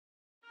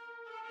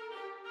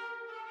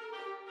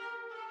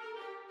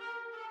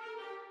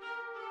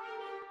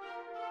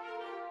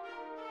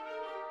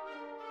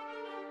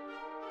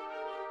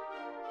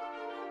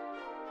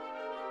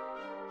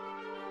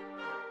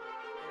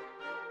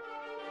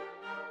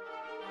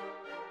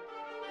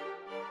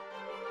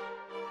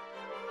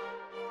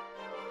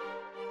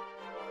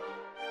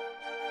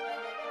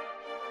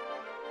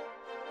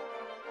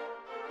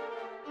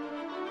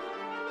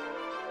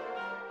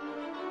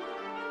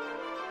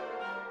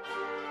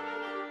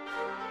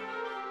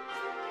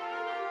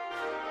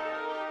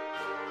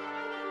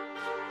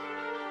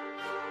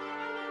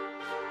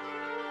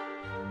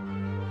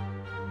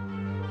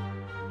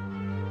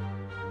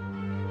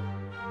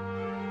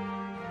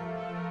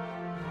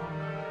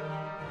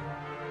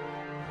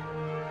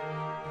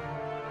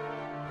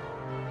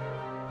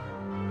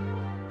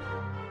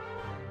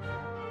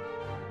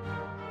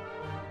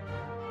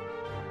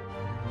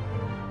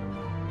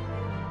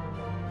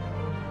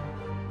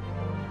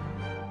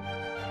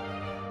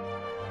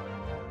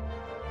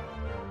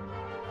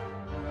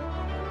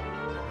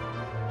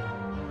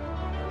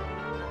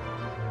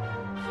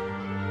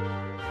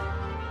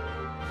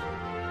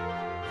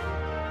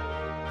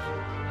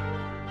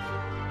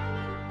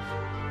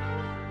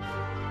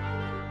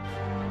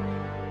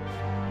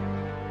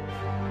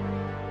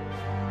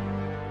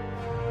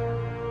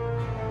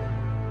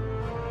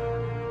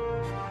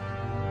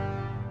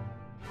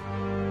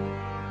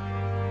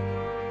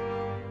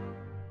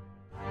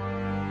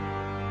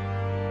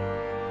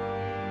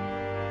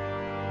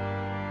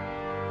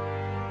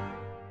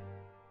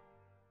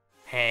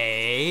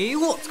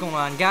going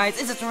on, guys?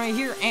 It's right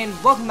here, and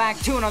welcome back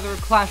to another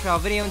Clash Royale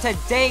video. And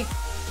today,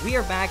 we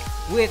are back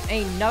with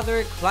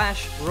another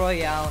Clash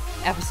Royale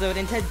episode.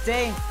 And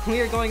today, we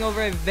are going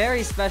over a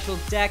very special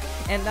deck,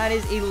 and that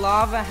is a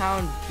Lava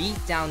Hound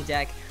beatdown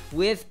deck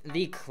with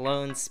the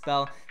Clone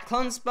spell.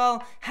 Clone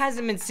spell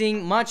hasn't been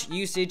seeing much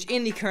usage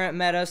in the current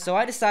meta, so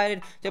I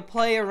decided to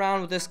play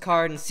around with this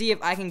card and see if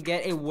I can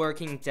get a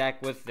working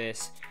deck with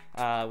this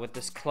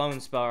clone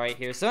spell right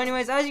here. So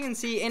anyways, as you can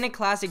see in a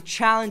classic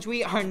challenge,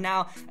 we are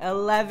now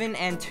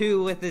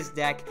 11-2 with this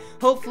deck.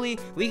 Hopefully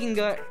we can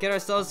get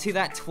ourselves to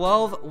that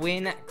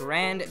 12-win not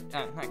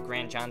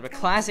grand challenge, but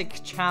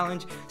classic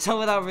challenge. So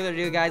without further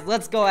ado, guys,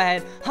 let's go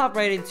ahead, hop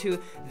right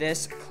into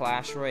this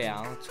Clash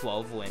Royale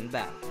 12-win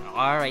battle.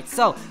 Alright,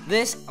 so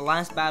this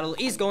last battle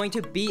is going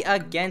to be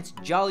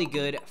against Jolly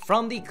Good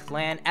from the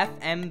clan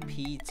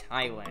FMP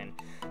Thailand.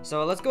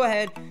 So let's go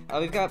ahead.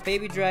 We've got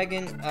Baby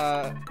Dragon,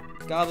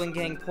 Goblin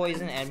Gang,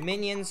 Poison, and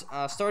Minions.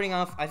 Starting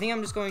off, I think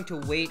I'm just going to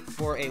wait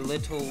for a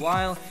little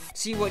while,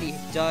 see what he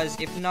does.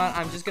 If not,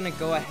 I'm just going to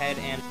go ahead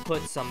and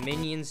put some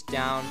Minions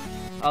down.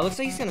 Looks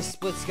like he's going to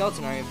split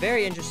Skeleton Army.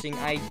 Very interesting.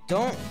 I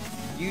don't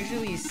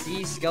usually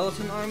see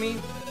Skeleton Army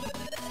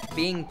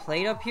being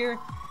played up here,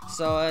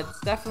 so it's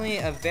definitely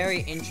a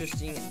very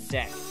interesting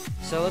deck.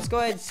 So let's go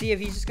ahead and see if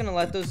he's just going to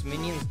let those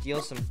Minions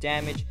deal some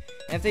damage.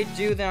 And if they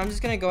do, then I'm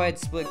just going to go ahead and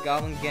split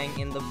Goblin Gang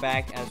in the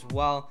back as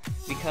well,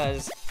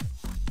 because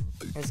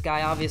this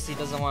guy obviously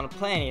doesn't want to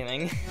play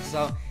anything.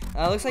 So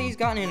looks like he's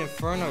gotten an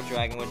Inferno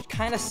Dragon, which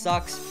kind of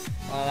sucks.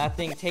 That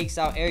thing takes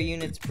out air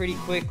units pretty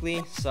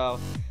quickly. So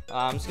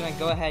I'm just gonna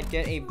go ahead,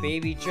 get a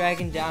Baby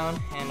Dragon down,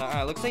 and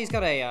looks like he's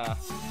got a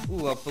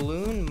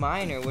Balloon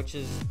Miner, which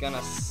is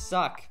gonna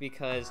suck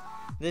because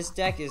this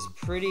deck is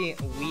pretty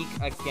weak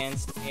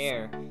against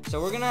air. So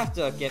we're gonna have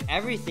to get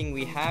everything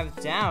we have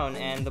down,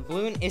 and the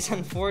balloon is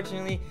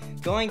unfortunately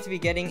going to be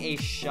getting a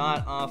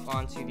shot off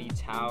onto the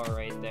tower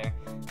right there.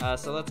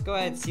 So let's go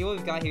ahead and see what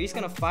we've got here. He's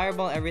gonna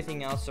fireball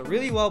everything else, so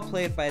really well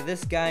played by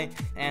this guy.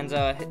 And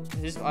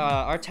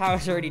our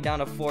tower's already down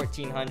to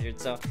 1400,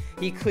 so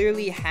he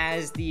clearly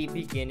has the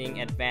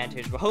beginning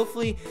advantage. But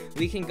hopefully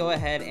we can go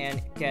ahead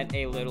and get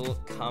a little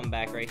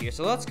comeback right here.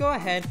 So let's go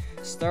ahead,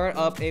 start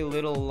up a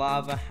little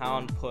Lava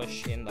Hound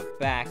push in the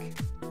back.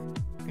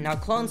 Now,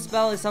 Clone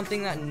spell is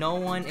something that no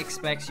one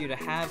expects you to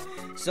have,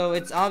 so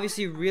it's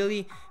obviously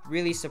really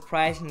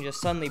surprising to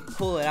just suddenly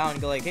pull it out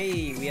and go like,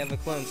 hey, we have a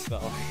Clone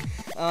spell.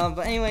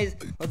 But anyways,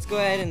 let's go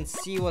ahead and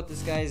see what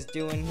this guy's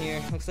doing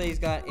here. Looks like he's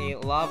got a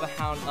Lava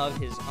Hound of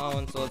his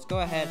own, so let's go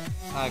ahead,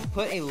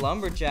 put a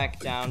Lumberjack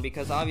down,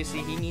 because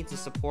obviously he needs to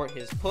support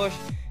his push.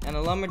 And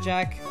the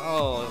Lumberjack,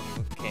 oh,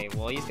 okay,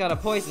 well, he's got a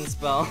poison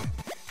spell,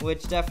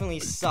 which definitely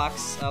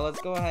sucks.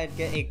 Let's go ahead and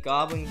get a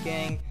Goblin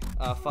Gang,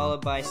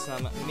 followed by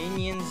some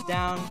Minions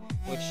down,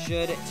 which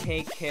should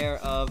take care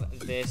of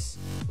this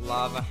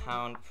Lava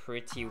Hound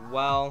pretty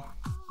well.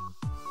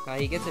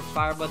 He gets a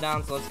Fireball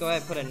down, so let's go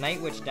ahead and put a Night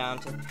Witch down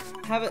to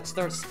have it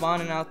start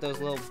spawning out those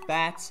little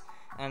bats.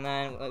 And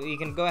then we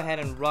can go ahead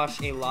and rush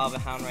a Lava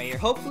Hound right here.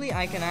 Hopefully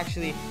I can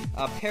actually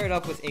pair it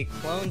up with a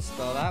Clone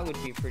spell. That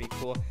would be pretty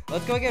cool.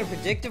 Let's go get a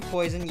Predictive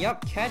Poison.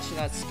 Yup, catch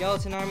that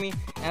Skeleton Army.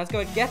 And let's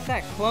go get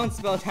that Clone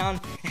spell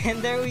down. And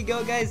there we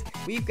go, guys.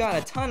 We've got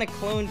a ton of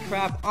clone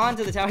crap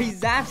onto the tower. He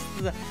zaps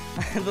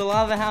the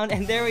Lava Hound.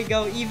 And there we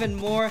go. Even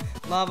more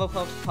lava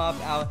pups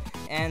pop out.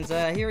 And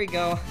here we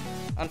go.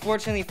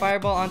 Unfortunately,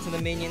 Fireball onto the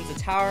Minions. The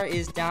tower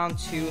is down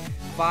to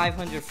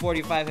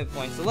 545 hit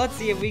points. So let's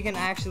see if we can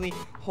actually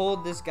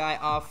hold this guy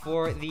off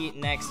for the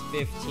next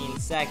 15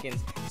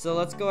 seconds. So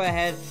let's go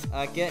ahead,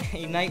 get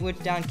a Night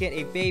Witch down, get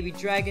a Baby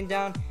Dragon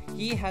down.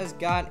 He has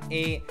got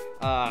a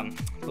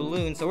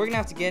balloon, so we're gonna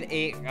have to get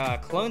a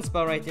Clone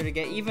spell right there to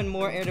get even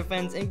more air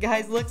defense. And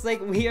guys, looks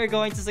like we are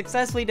going to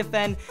successfully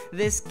defend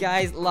this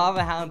guy's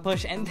Lava Hound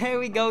push. And there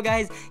we go,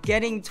 guys,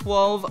 getting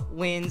 12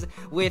 wins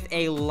with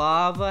a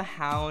Lava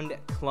Hound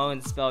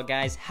Clone spell.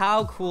 Guys,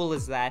 how cool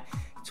is that?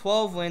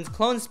 12 wins.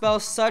 Clone spell,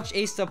 such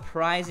a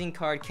surprising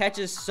card,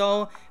 catches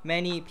so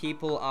many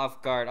people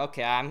off guard.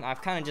 Okay,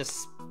 I've kind of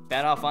just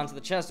sped off onto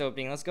the chest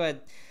opening. Let's go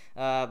ahead,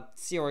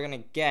 see what we're gonna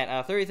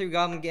get. 33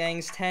 Goblin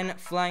Gangs, 10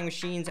 Flying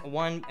Machines,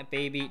 1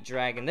 Baby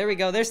Dragon. There we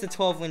go. There's the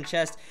 12-win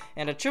chest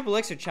and a triple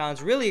elixir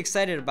challenge. Really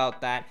excited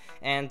about that,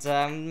 and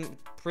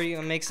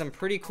make some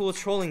pretty cool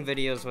trolling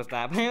videos with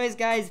that. But anyways,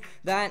 guys,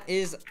 that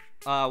is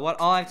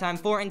what all I have time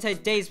for in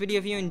today's video.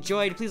 If you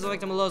enjoyed, please like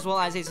down below, as well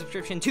as a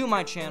subscription to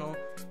my channel.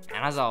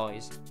 And as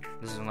always,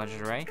 this is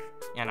Legendaray,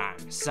 and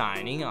I'm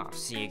signing off.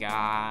 See you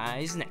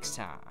guys next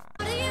time.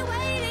 What are you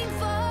waiting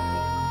for?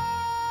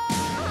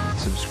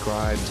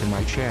 Subscribe to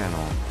my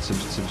channel.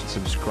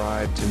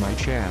 Subscribe to my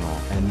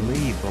channel and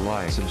leave a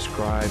like.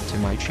 Subscribe to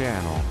my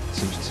channel.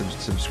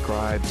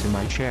 Subscribe to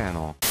my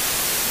channel.